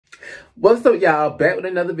What's up, y'all? Back with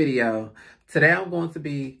another video. Today I'm going to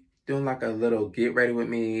be doing like a little get ready with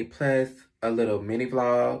me plus a little mini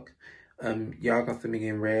vlog. Y'all gonna see me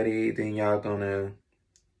getting ready, then y'all gonna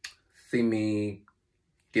see me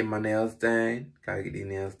get my nails done. Gotta get these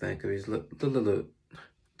nails done because it's look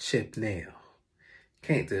chipped nail.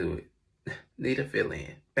 Can't do it. Need to fill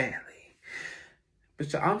in badly.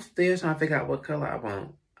 But y'all, I'm still trying to figure out what color I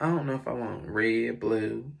want. I don't know if I want red,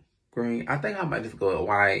 blue, green. I think I might just go with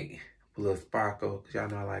white. A little sparkle, because y'all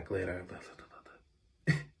know I like glitter.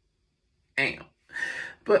 Damn.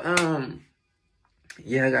 But,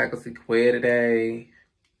 yeah, I gotta go see Queer today.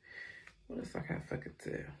 What else I gotta fucking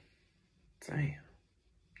tell? Damn.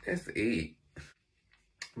 That's it.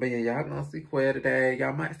 But yeah, y'all gonna see Queer today.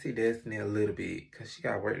 Y'all might see Destiny a little bit, because she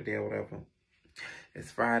got work today or whatever.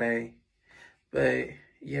 It's Friday. But,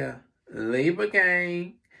 yeah. Libra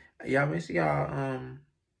gang. Y'all make sure y'all,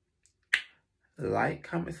 like,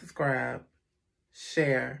 comment, subscribe,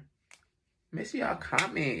 share. Make sure y'all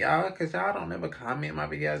comment, y'all, because y'all don't ever comment my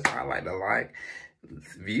videos. Y'all like to like,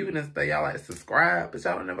 view and stuff. Y'all like to subscribe, but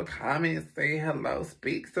y'all don't ever comment, say hello,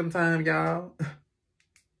 speak sometime, y'all.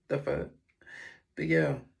 The fuck? But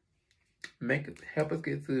yeah, help us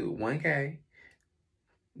get to 1K.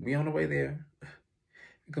 We on the way there.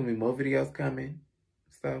 There's gonna be more videos coming.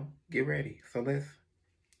 So get ready. So let's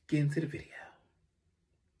get into the video.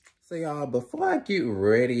 So y'all, before I get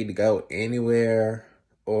ready to go anywhere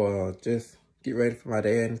or just get ready for my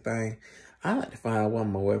day or anything, I like to find one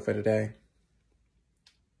more word for the day.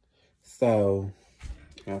 So,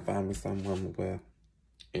 I'll find me some woman with.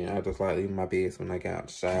 And I just like leaving my beds when I get out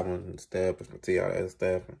the shower and stuff, brush my teeth, all that other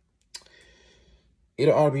stuff.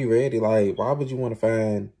 It'll all be ready. Like, why would you want to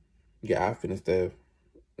find your outfit and stuff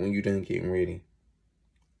when you done getting ready?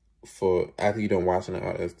 For after you done washing it,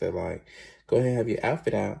 all that stuff. Like, go ahead and have your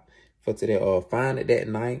outfit out for today, or find it that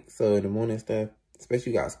night. So in the morning and stuff,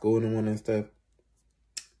 especially you got school in the morning and stuff,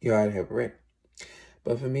 you already have it ready.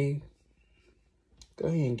 But for me, go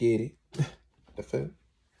ahead and get it. The fuck?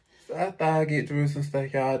 So after I get through some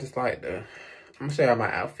stuff, y'all, just like I'm gonna show y'all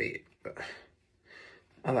my outfit. But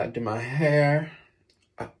I like to do my hair.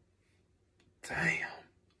 Oh,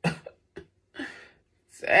 damn.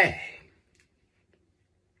 Dang.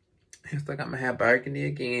 It's like I'm gonna have burgundy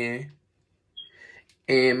again.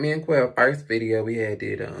 And me and Quell first video we had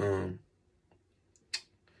did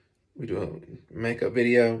we do a makeup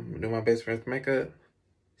video. We do my best friend's makeup.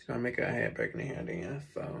 She don't make I had burgundy hair then,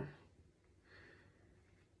 so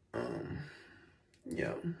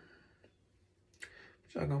yeah.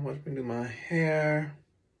 Y'all gonna watch me do my hair,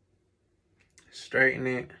 straighten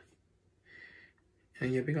it,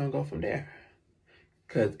 and yeah, we gonna go from there.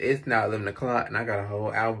 Cause it's now 11 o'clock and I got a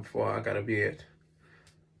whole hour before I gotta be at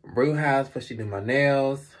Brew House for she do my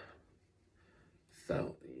nails.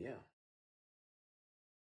 So yeah.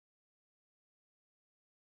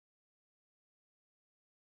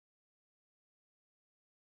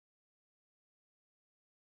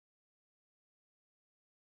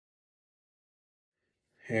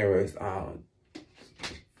 Hair is all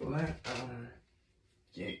flat iron.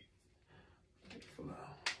 Yeah. Flow.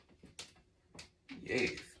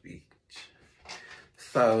 Yes, bitch.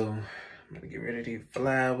 So I'm gonna get rid of these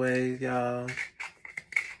flyaways, y'all.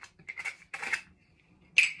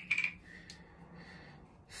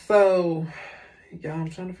 So, y'all, I'm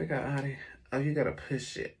trying to figure out how to, oh, you gotta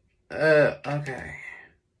push it. Okay.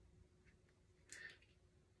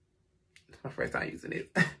 It's my first time using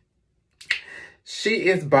it. She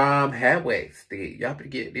is bomb hat wax stick. Y'all better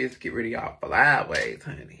get this, get rid of y'all flyaways,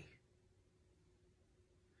 honey.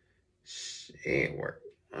 Shit work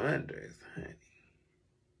wonders, honey.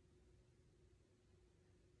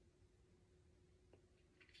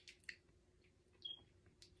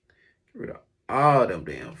 Get rid of all them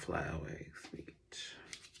damn flyaways, bitch.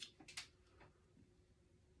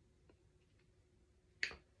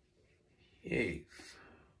 Yes.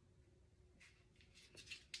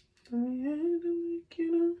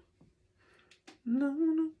 No,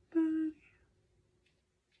 nobody.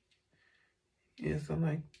 Yes, I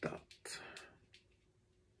like that.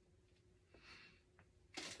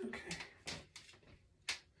 Okay.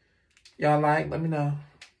 Y'all like? Let me know.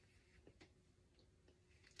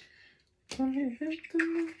 Let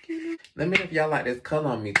me know if y'all like this color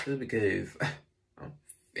on me too, because I'm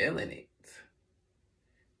feeling it.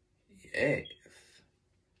 Yes.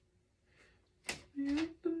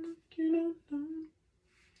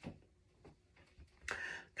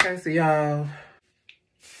 Okay, so y'all.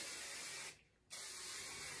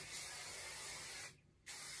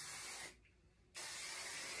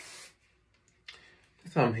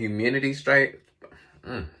 Some humidity straight.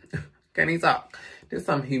 Can't even talk. This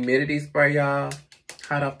some humidity spray, y'all.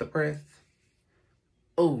 Hot off the press.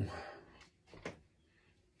 Ooh.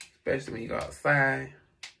 Especially when you go outside.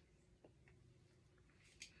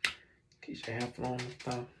 Keep your hair flowing and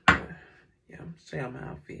stuff. Yeah, I'm gonna show y'all my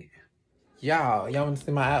outfit. Y'all want to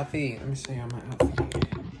see my outfit? Let me show y'all my outfit.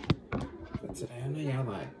 For today, I know y'all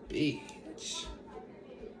like, bitch.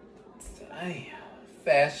 Damn.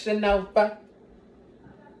 Fashion Nova.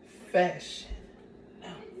 Fashion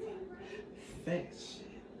Nova. Fashion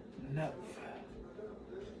Nova.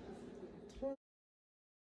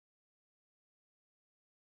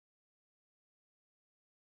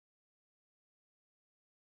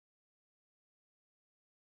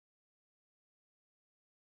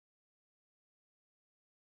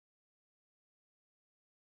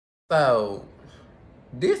 So,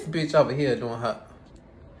 this bitch over here doing her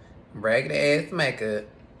ragged ass makeup.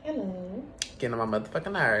 Hello. Getting on my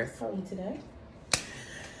motherfucking nerves. How are you today?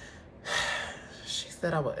 She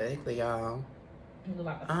said I was ugly, y'all. You look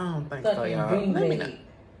like I don't think so, y'all. Let me know.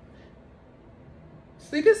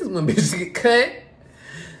 See, this is when bitches get cut.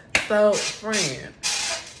 So, friend.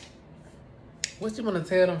 What you want to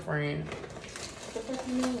tell them, friend? What the fuck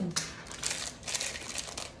you mean?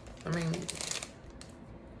 I mean,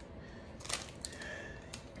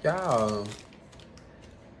 y'all.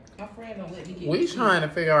 My friend don't let me get We trying to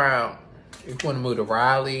figure out if you want to move to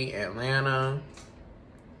Raleigh, Atlanta,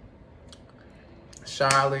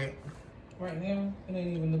 Charlotte. Right now, it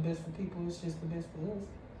ain't even the best for people. It's just the best for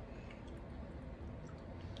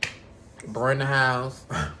us. Burn the house.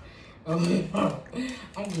 I'm good.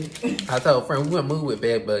 I told a friend we gonna move with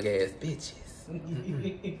bed bug ass bitches.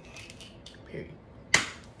 Period.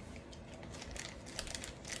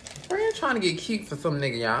 Friend trying to get cute for some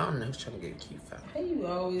nigga, y'all. I don't know who's trying to get cute for. How you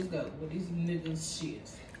always go with these niggas shit?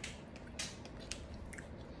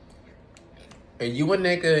 And you a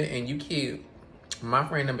nigga and you cute. My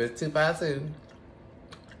friend number is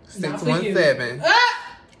 252-617.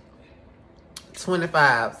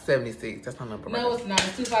 2576. That's my number. No, right it's not.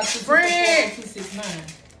 It's 252 Friend! 269.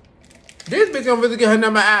 This bitch gonna really get her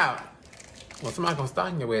number out. Well, somebody gonna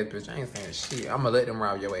stalk your ass, bitch. I ain't saying shit. I'm gonna let them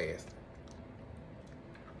rob your ass.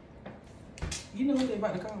 You know who they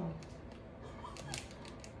about to call?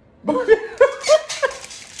 Bitch,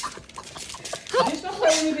 don't play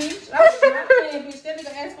with me, bitch. I was not playing, bitch. That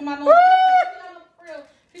nigga asked for my number.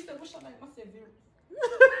 He said, what's your name? I said, Vera.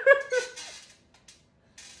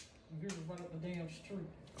 Vera right up the damn street.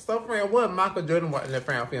 So, friend, what Michael Jordan watching that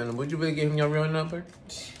friend film? Would you really give him your real number?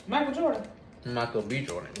 Michael Jordan. Michael B.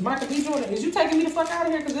 Jordan. Michael B. Jordan. Is you taking me the fuck out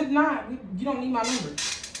of here? Because if not, you don't need my number.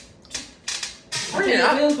 Friend, All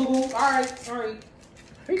right.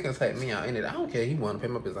 he can take me out in it. I don't care if he want to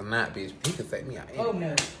pay my bills or not, bitch. He can take me out in it. Oh,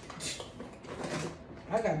 no.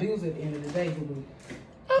 I got bills at the end of the day, boo-boo.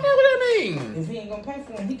 I don't know what that means. If he ain't gonna pay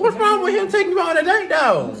for them, he can. What's wrong with him taking you on a date,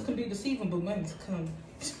 though? This could be deceiving, but money's coming.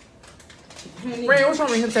 Friend, what's wrong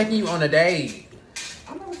with him taking you on a date?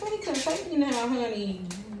 I'm not saying he couldn't take me now, honey.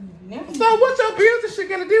 Now, So what's your bills and shit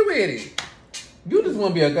got to do with it? You just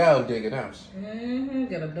want to be a gold digger, don't you? Mm-hmm.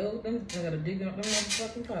 Gotta dig up them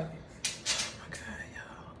motherfucking pockets. Oh my God,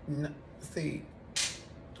 y'all. No, see,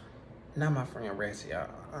 not my friend Ratchet, y'all.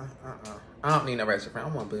 I don't need no Ratchet friend. I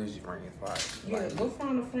want bougie friends. Yeah, go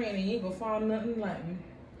find a friend and you ain't gonna find nothing like me.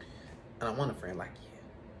 I don't want a friend like you.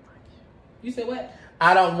 You said what?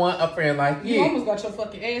 I don't want a friend like you. You almost got your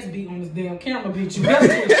fucking ass beat on this damn camera, bitch. You better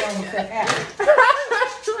get your fuck out.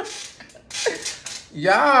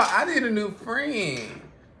 Y'all, I need a new friend.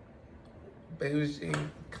 Bougie.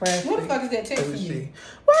 Classic. What the fuck is that texting you?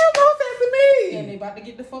 Why are you texting me? And they about to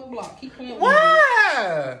get the fuck blocked. Keep playing with me.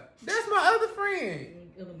 Why? That's my other friend.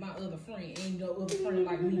 My other friend ain't no other friend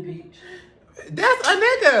like me, bitch. That's a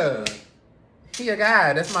nigga. He a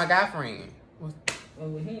guy. That's my guy friend. Oh,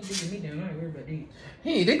 well, he ain't dicking me down. I ain't worried about that.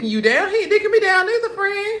 He ain't dicking you down. He ain't dicking me down either,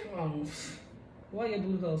 friend. Why your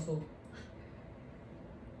booty hole so?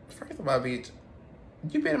 First of all, bitch,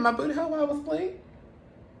 you been in my booty hole while I was asleep?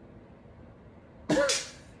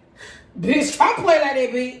 Bitch, I play like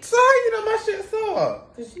that, bitch. So how you know my shit sore?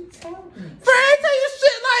 Cause you told me. Friend, tell you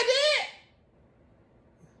shit like that.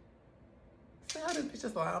 See how this bitch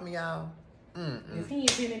just allow me out? If he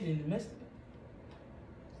ain't been in, then messed up.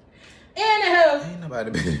 Anyhow. Ain't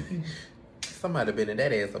nobody been. Somebody been in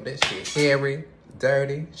that ass up. That shit hairy,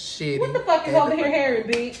 dirty, shitty. What the fuck is over here, Harry,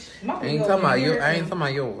 bitch? I ain't talking about you. I ain't talking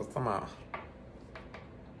about yours. I'm talking about.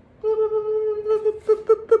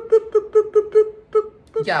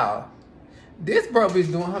 Y'all, this bro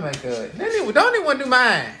bitch doing her makeup. Don't even want to do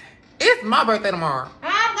mine. It's my birthday tomorrow.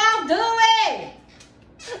 I'm gonna do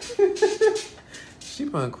it. She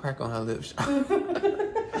putting crack on her lips.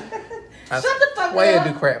 Shut the fuck Way up.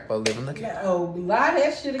 to do crap for a living. Look at Oh, lie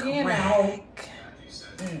that shit again now.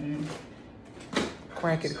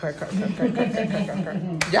 crack it, crack.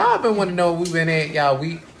 Y'all been wanting to know what we been at, y'all.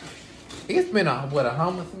 It's been a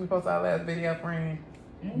month since we posted our last video, friend.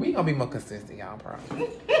 We gonna be more consistent, y'all, probably.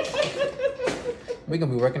 We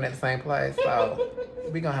gonna be working at the same place, so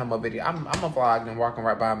we gonna have more video. I'm a vlog and walking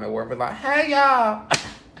right by them at work, be like, hey, y'all.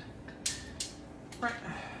 My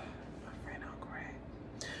friend on crack.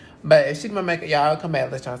 But if she gonna make it, y'all come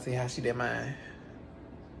back, let y'all see how she did mine.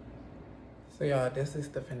 So y'all, this is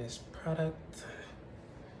the finished product.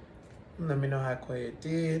 Let me know how Quay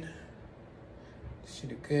did. She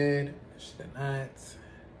did good. She did not.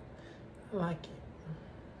 I like it.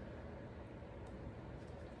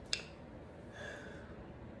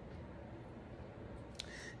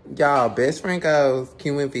 Y'all, best friend goes,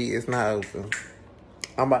 QMV is not open.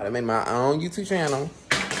 I'm about to make my own YouTube channel.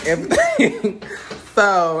 Everything.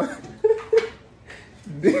 So,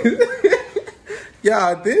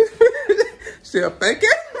 y'all, this she a fake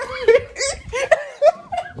it.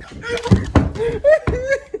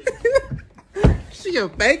 She a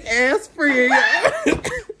fake ass friend.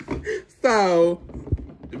 So,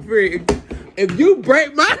 friend, if you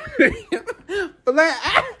break my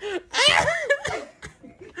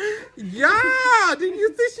y'all, did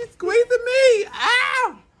you see she squeezing me?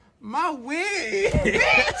 Ow! My wig.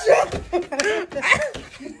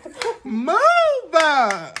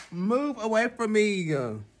 Move away from me.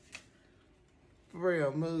 For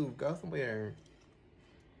real, move. Go somewhere.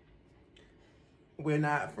 We're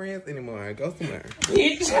not friends anymore. Go somewhere.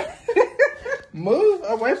 Bitch. Move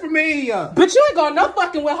away from me. But you ain't going no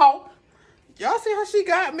fucking with her. Y'all see how she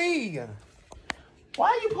got me? Why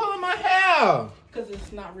are you pulling my hair? Because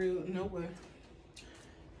it's not real nowhere.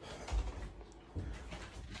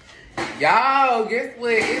 Y'all, guess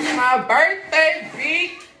what? It's my birthday,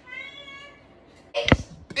 bitch.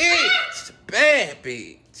 Bad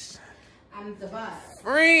bitch. I'm the boss.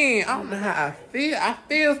 Friend, I don't know how I feel. I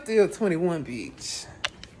feel still 21, bitch.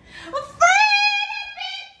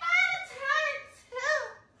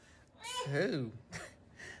 Who?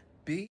 Bitch.